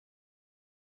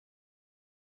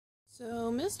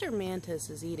So Mr. Mantis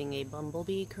is eating a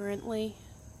bumblebee currently.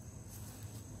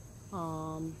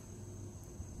 And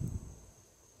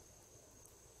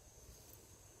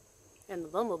the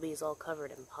bumblebee's all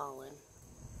covered in pollen.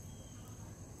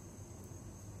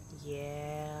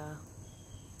 Yeah.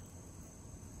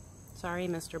 Sorry,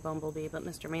 Mr. Bumblebee, but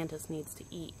Mr. Mantis needs to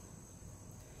eat.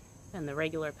 And the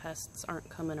regular pests aren't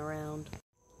coming around.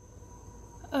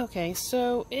 Okay,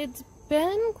 so it's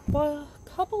been a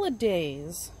couple of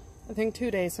days, I think 2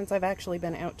 days, since I've actually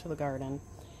been out to the garden.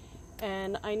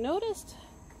 And I noticed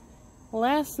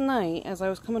last night, as I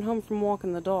was coming home from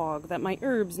walking the dog, that my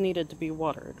herbs needed to be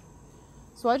watered.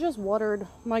 So I just watered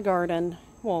my garden,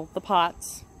 well, the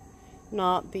pots,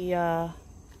 not the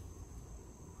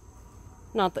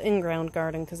in-ground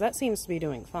garden, because that seems to be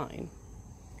doing fine.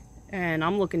 And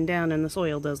I'm looking down and the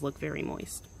soil does look very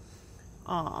moist.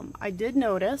 I did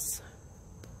notice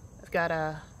I've got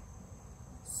a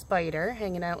spider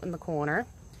hanging out in the corner.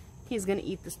 He's going to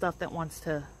eat the stuff that wants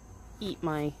to eat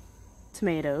my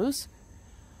tomatoes.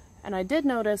 And I did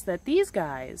notice that these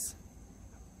guys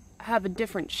have a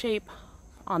different shape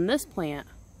on this plant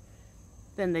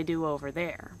than they do over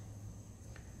there.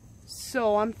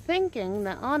 So I'm thinking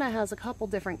that Anna has a couple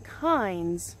different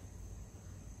kinds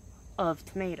of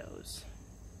tomatoes.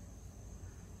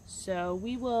 So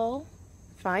we will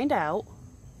find out.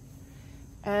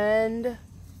 And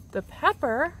the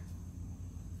pepper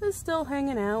is still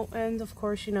hanging out, and of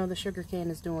course, you know, the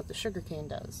sugarcane is doing what the sugarcane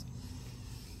does.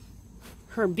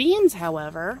 Her beans,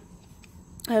 however,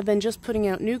 have been just putting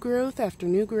out new growth after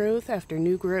new growth after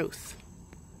new growth.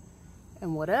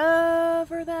 And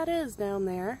whatever that is down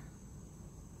there,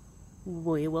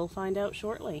 we will find out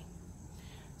shortly.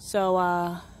 So,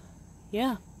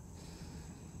 yeah.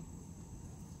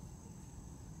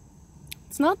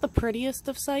 It's not the prettiest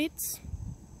of sights,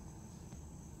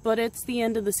 but it's the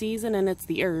end of the season and it's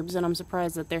the herbs, and I'm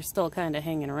surprised that they're still kind of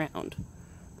hanging around.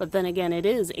 But then again, it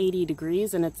is 80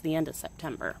 degrees and it's the end of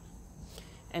September.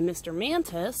 And Mr.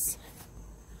 Mantis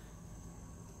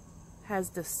has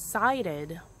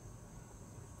decided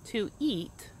to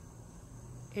eat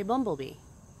a bumblebee.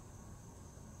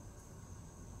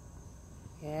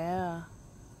 Yeah.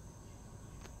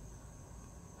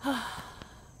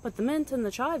 But the mint and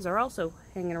the chives are also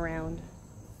hanging around.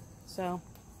 So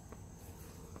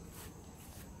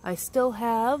I still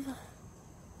have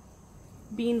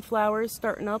bean flowers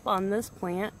starting up on this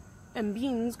plant and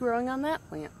beans growing on that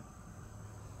plant.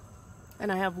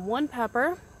 And I have one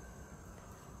pepper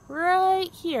right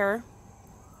here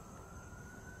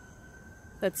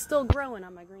that's still growing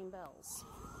on my green bells.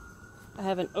 I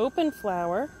have an open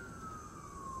flower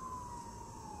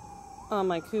on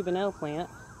my cubanelle plant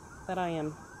that I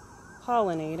am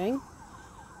pollinating.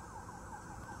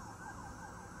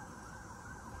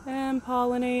 And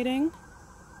pollinating.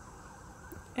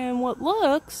 And what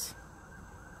looks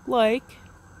like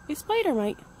a spider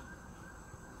mite.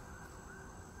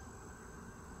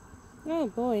 Oh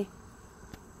boy.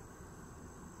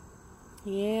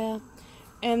 Yeah.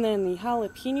 And then the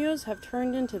jalapenos have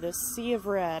turned into this sea of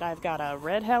red. I've got a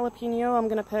red jalapeno I'm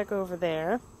going to pick over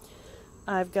there.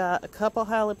 I've got a couple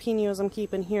jalapenos I'm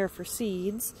keeping here for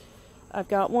seeds. I've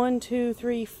got 1, 2,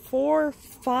 3, 4,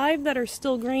 5 that are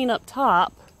still green up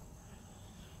top.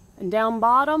 And down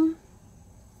bottom,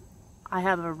 I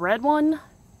have a red one,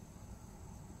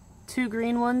 2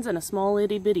 green ones, and a small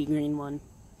itty bitty green one.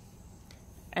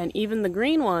 And even the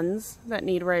green ones that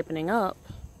need ripening up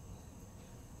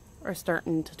are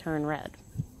starting to turn red.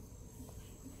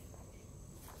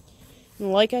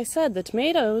 And like I said, the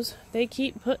tomatoes, they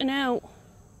keep putting out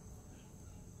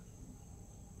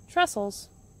trestles.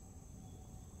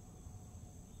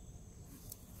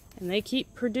 And they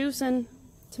keep producing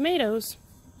tomatoes.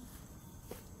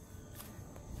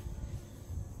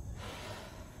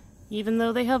 Even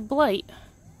though they have blight.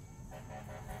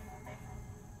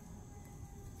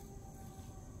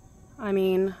 I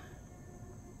mean,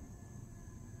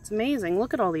 it's amazing.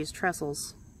 Look at all these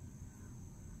trestles.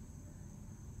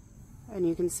 And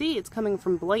you can see it's coming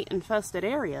from blight-infested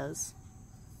areas,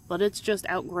 but it's just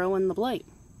outgrowing the blight.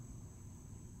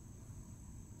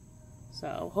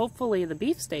 So hopefully the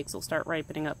beefsteaks will start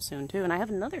ripening up soon too. And I have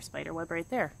another spider web right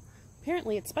there.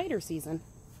 Apparently it's spider season.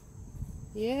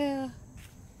 Yeah.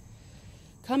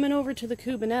 Coming over to the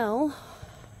cubanelle.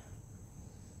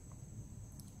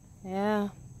 Yeah.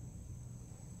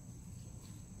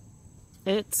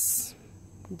 It's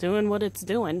doing what it's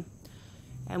doing.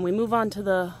 And we move on to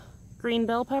the green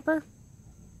bell pepper.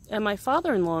 And my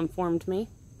father-in-law informed me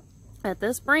that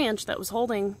this branch that was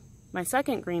holding my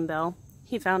second green bell,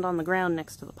 he found on the ground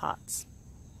next to the pots.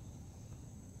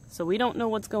 So we don't know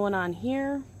what's going on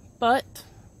here, but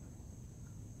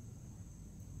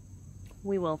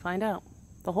We will find out.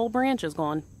 The whole branch is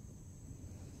gone.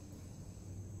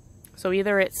 So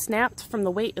either it snapped from the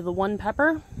weight of the one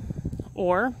pepper,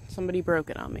 or somebody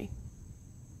broke it on me.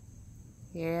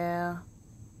 Yeah,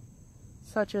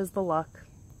 such is the luck.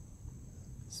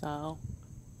 So,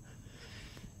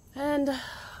 and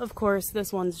of course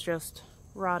this one's just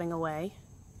rotting away.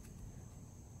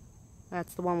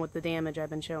 That's the one with the damage I've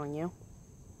been showing you,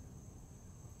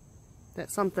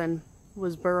 that something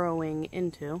was burrowing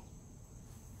into.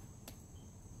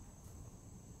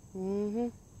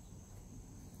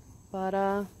 But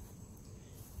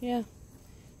yeah,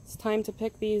 it's time to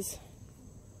pick these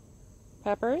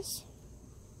peppers,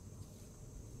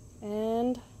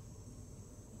 and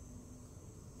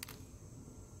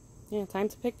yeah, time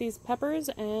to pick these peppers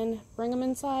and bring them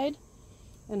inside,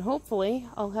 and hopefully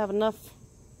I'll have enough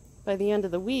by the end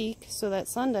of the week so that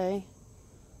Sunday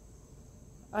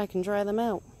I can dry them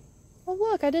out. Oh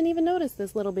look, I didn't even notice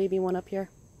this little baby one up here.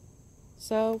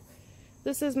 So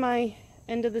this is my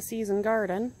end of the season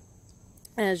garden.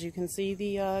 As you can see,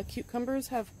 the cucumbers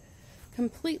have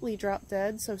completely dropped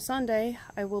dead, so Sunday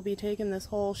I will be taking this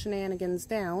whole shenanigans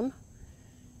down,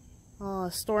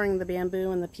 storing the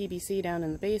bamboo and the PVC down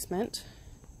in the basement,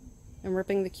 and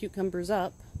ripping the cucumbers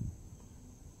up.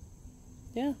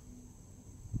 Yeah.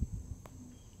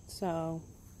 So,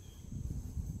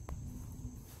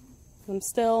 I'm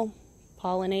still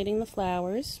pollinating the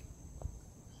flowers.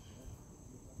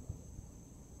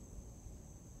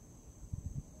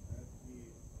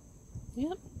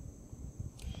 Yep.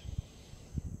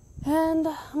 And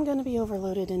I'm going to be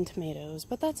overloaded in tomatoes,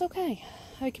 but that's okay.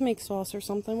 I can make sauce or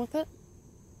something with it.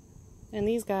 And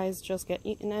these guys just get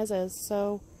eaten as is,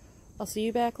 so I'll see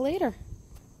you back later.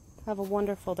 Have a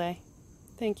wonderful day.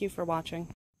 Thank you for watching.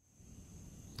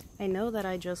 I know that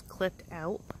I just clicked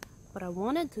out, but I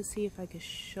wanted to see if I could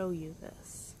show you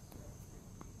this.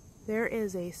 There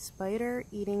is a spider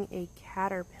eating a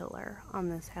caterpillar on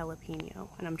this jalapeno,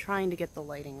 and I'm trying to get the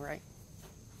lighting right.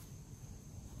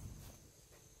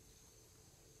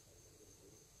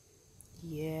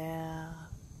 Yeah.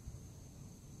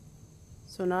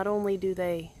 So not only do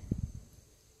they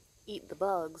eat the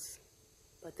bugs,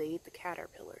 but they eat the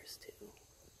caterpillars too.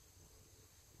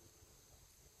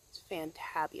 It's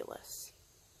fantabulous.